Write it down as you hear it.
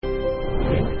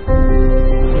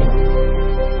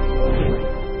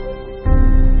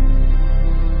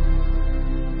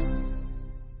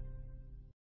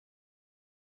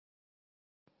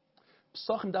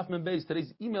Pesachim Daf Mem Beis.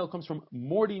 Today's email comes from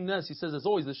Morty Ness. He says, as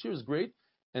always, the shir is great,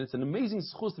 and it's an amazing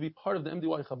schus to be part of the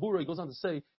MDY Chabura. He goes on to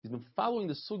say he's been following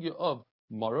the sugya of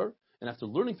Marar, and after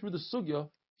learning through the sugya,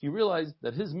 he realized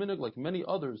that his minhag, like many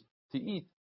others, to eat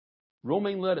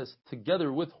romaine lettuce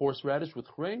together with horseradish, with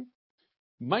chrein,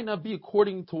 might not be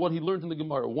according to what he learned in the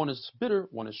Gemara. One is bitter,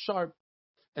 one is sharp,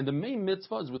 and the main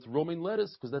mitzvah is with romaine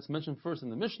lettuce, because that's mentioned first in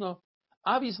the Mishnah.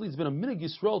 Obviously, it's been a minhag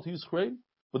Yisrael to use chrein,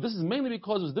 but this is mainly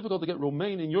because it was difficult to get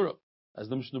romaine in Europe, as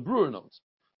the Mishnah Brewer notes.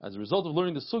 As a result of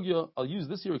learning the sugya, I'll use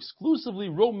this year exclusively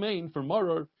romaine for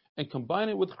marar and combine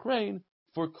it with chrein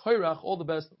for kairach. All the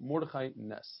best, Mordechai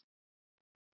Ness.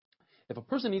 If a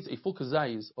person eats a full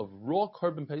kazayis of raw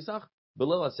carbon pesach,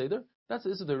 belel seder, that's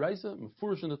the issa deraisa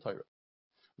mefurish in the Torah.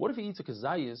 What if he eats a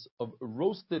kazayis of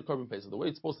roasted carbon pesach, the way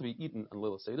it's supposed to be eaten on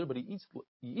Leila Seder, but he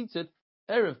eats it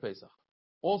erev pesach,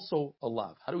 also a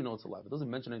lav? How do we know it's a lav? It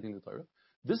doesn't mention anything in the Torah.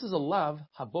 This is a lav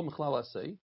haba mechlal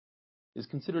asay, is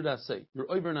considered asay.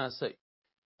 You're over an asay.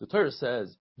 The Torah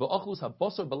says va'achlus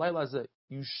habasar b'layla asay.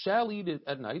 You shall eat it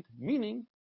at night, meaning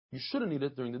you shouldn't eat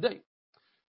it during the day.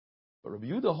 But Rabbi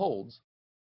Yehuda holds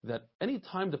that any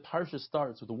time the parsha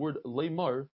starts with the word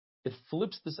leimar, it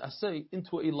flips this asay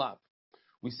into a lav.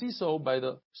 We see so by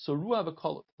the Sarua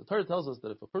V'Kolot. The Torah tells us that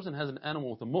if a person has an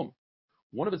animal with a mum,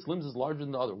 one of its limbs is larger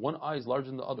than the other, one eye is larger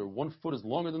than the other, one foot is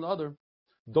longer than the other,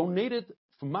 donate it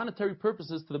for monetary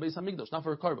purposes to the Beis HaMikdash, not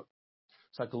for a carbon.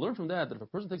 So I can learn from that if a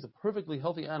person takes a perfectly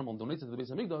healthy animal and donates it to the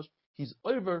Beis HaMikdash, he's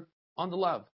over on the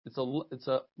lav. It's a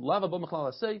lav abba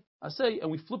mechlal asay, and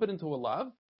we flip it into a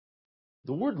lav.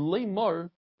 The word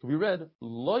leimar can be read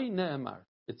loy ne'emar.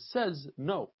 It says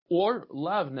no, or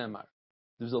lav ne'emar.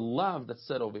 There's a lav that's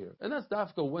said over here, and that's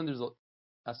dafka when there's a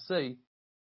asay,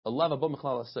 a lav abba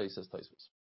mechlal asay, says Taisvus.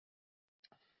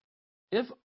 If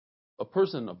a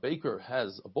person, a baker,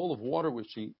 has a bowl of water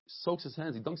which he soaks his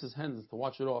hands, he dunks his hands to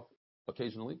wash it off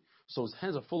occasionally, so his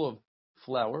hands are full of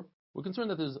flour, we're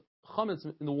concerned that there's chametz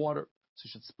in the water, so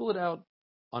you should spill it out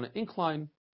on an incline,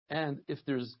 and if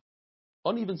there's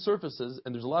uneven surfaces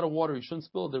and there's a lot of water, you shouldn't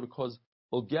spill it there because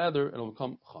it'll gather and it'll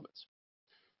become chametz.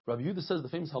 Rabbi Yehuda says the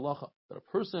famous halacha that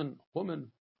a person,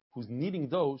 woman who's kneading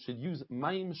dough should use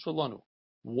mayim shalanu,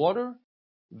 water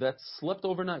that slept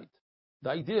overnight. The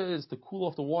idea is to cool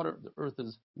off the water. The earth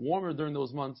is warmer during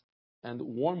those months, and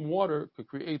warm water could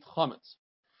create chametz.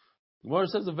 The Gemara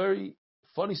says a very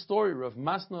funny story. Rav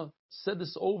Masna said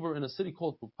this over in a city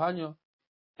called Pupanya,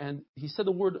 and he said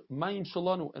the word mayim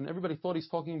shalanu, and everybody thought he's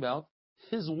talking about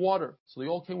his water. So they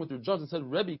all came with their jugs and said,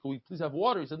 Rebbe, could we please have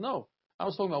water? He said, no, I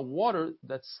was talking about water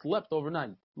that slept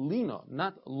overnight. Lina,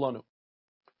 not lanu.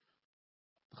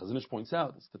 The Chazon Ish points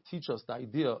out, it's to teach us the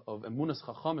idea of emunas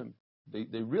chachamim.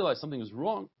 They realize something is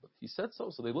wrong, but he said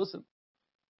so they listen.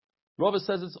 Rava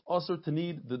says it's also to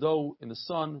knead the dough in the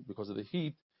sun because of the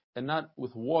heat, and not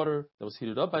with water that was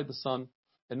heated up by the sun,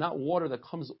 and not water that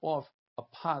comes off a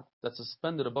pot that's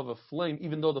suspended above a flame.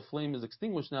 Even though the flame is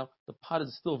extinguished now, the pot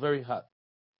is still very hot.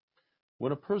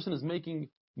 When a person is making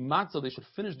matzah, they should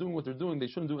finish doing what they're doing. They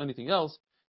shouldn't do anything else.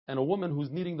 And a woman who's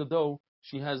kneading the dough,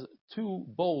 she has 2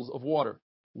 bowls of water.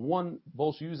 One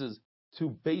bowl she uses to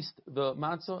baste the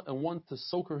matzah, and one to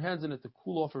soak her hands in it to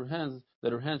cool off her hands,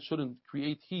 that her hands shouldn't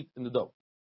create heat in the dough.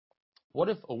 What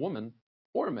if a woman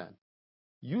or a man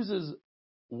uses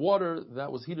water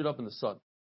that was heated up in the sun?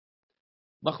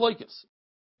 Machlokes.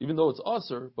 Even though it's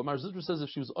aser, but Mar Zitra says if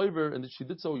she was over and that she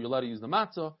did so, you're allowed to use the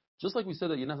matzah. Just like we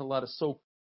said that you're not allowed to soak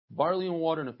barley in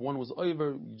water, and if one was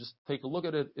over, you just take a look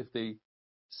at it. If they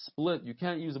split, you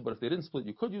can't use it, but if they didn't split,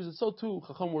 you could use it. So too,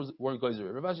 Chacham weren't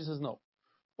geyser. Rav Ashi says no.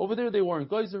 Over there they weren't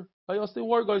geyser. By us they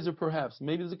were geyser perhaps.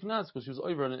 Maybe there's a knas because she was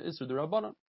over on an Isser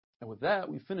D'Rabbanan. And with that,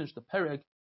 we finished the Perek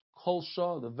Kol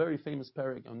Shah, the very famous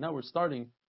Perek. And now we're starting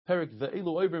Perek Ve'elu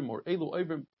Oivrim or Elu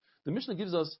Oivrim. The Mishnah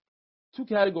gives us 2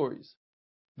 categories.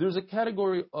 There's a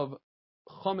category of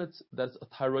chametz that's a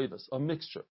taroivus, a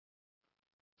mixture.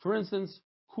 For instance,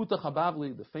 Kuta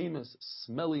Chabavli, the famous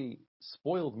smelly,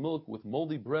 spoiled milk with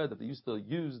moldy bread that they used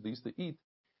to eat,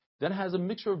 that has a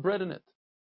mixture of bread in it.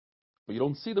 But you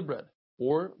don't see the bread.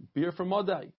 Or beer from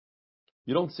Madai.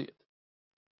 You don't see it.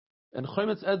 And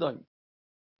chametz edaim.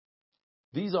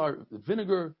 These are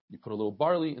vinegar. You put a little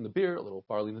barley in the beer, a little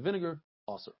barley in the vinegar,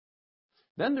 aser.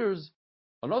 Then there's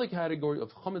another category of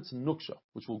chametz nuksha,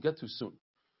 which we'll get to soon.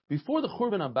 Before the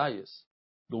Churban Abayis,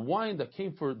 the wine that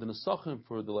came for the nesachim,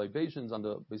 for the libations on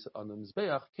the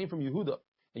mizbeach, came from Yehuda,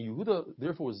 and Yehuda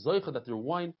therefore was zeicha that their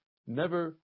wine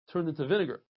never turned into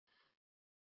vinegar.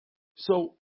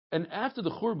 So, and after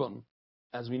the Churban,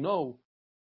 as we know,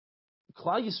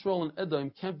 Klal Yisrael and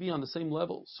Edom can't be on the same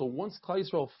level. So once Klal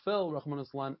Yisrael fell, Rahman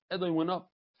Islam, Edom went up.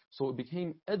 So it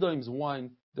became Edom's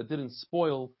wine that didn't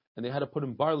spoil, and they had to put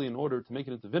in barley in order to make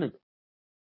it into vinegar.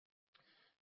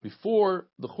 Before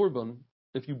the Churban,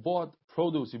 if you bought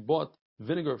produce, you bought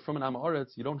vinegar from an Am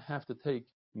Haaretz, you don't have to take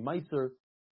Meiser,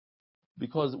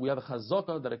 because we have a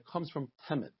chazaka that it comes from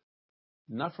Temet,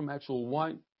 not from actual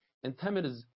wine. And Temet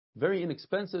is very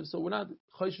inexpensive, so we're not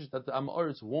chayshish that the Am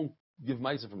Haaretz won't give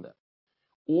Meiser from that.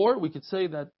 Or we could say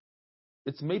that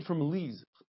it's made from lees.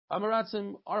 Am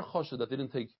Haaretzim are choshed that they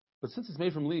didn't take, but since it's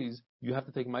made from lees, you have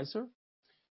to take Meiser.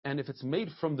 And if it's made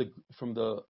from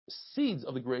the seeds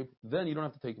of the grape, then you don't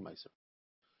have to take Meiser.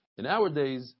 In our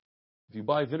days, if you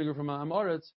buy vinegar from Am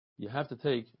Haaretz, you have to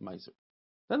take Meiser.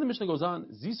 Then the Mishnah goes on,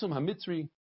 Zisum HaMitzri,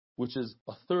 which is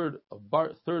a third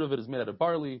of it is made out of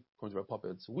barley, according to our Papa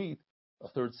it's wheat, a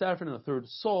third saffron and a third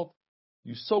salt.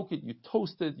 You soak it, you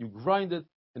toast it, you grind it,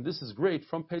 and this is great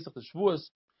from Pesach to Shavuos.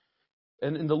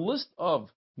 And in the list of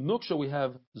Nuksha we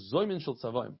have Zoymin Shel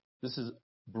Tzavayim. This is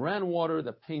bran water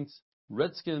that paints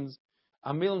redskins.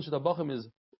 Amelin Shetabachim is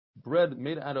bread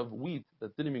made out of wheat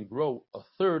that didn't even grow, a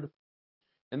third.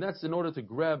 And that's in order to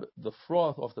grab the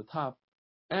froth off the top.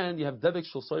 And you have Devik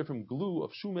Shel Soifrim, glue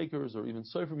of shoemakers, or even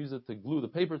Soifrim use it to glue the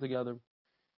paper together.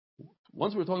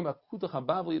 Once we're talking about Kutach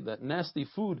HaBavli, that nasty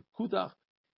food, Kutach,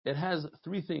 it has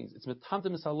three things. It's Metamtem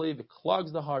Misalev, it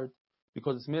clogs the heart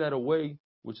because it's made out of whey,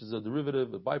 which is a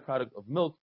derivative, a byproduct of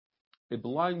milk. It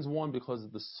blinds one because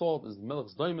the salt is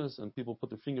Melech's Daimus, and people put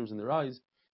their fingers in their eyes,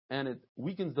 and it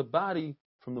weakens the body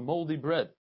from the moldy bread.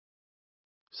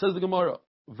 Says the Gemara,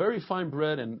 very fine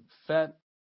bread and fat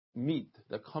meat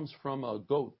that comes from a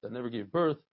goat that never gave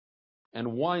birth,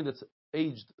 and wine that's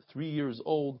aged 3 years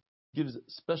old gives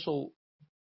special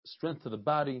strength to the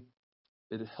body.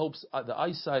 It helps the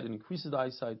eyesight, it increases the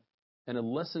eyesight, and it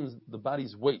lessens the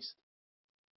body's waste.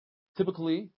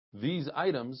 Typically, these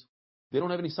items, they don't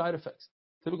have any side effects.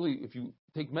 Typically, if you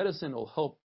take medicine, it'll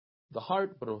help the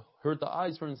heart, but it'll hurt the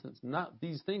eyes, for instance. Not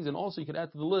these things. And also, you can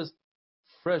add to the list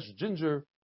fresh ginger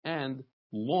and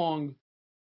long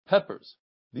peppers.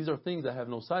 These are things that have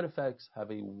no side effects.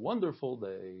 Have a wonderful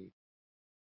day.